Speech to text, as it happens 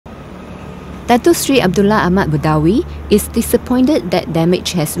Datuk Sri Abdullah Ahmad Budawi is disappointed that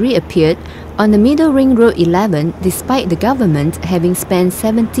damage has reappeared on the Middle Ring Road 11 despite the government having spent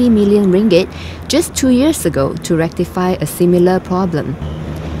 70 million ringgit just 2 years ago to rectify a similar problem.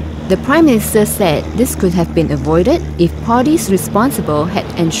 The Prime Minister said this could have been avoided if parties responsible had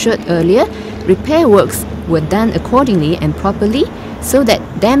ensured earlier repair works were done accordingly and properly so that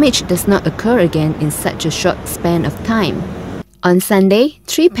damage does not occur again in such a short span of time. On Sunday,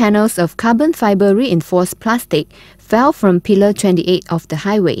 3 panels of carbon fibre reinforced plastic fell from Pillar 28 of the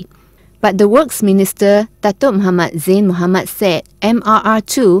highway. But the Works Minister, Datuk Muhammad Zain Muhammad said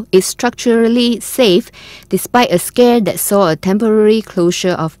MRR2 is structurally safe despite a scare that saw a temporary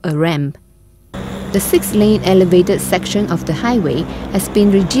closure of a ramp. The 6-lane elevated section of the highway has been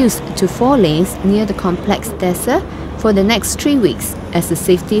reduced to 4 lanes near the complex Desa for the next 3 weeks as a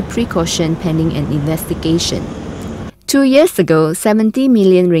safety precaution pending an investigation. 2 years ago, 70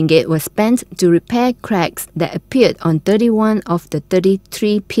 million ringgit was spent to repair cracks that appeared on 31 of the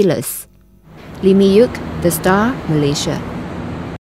 33 pillars. Lee Mi Yuk, The Star, Malaysia.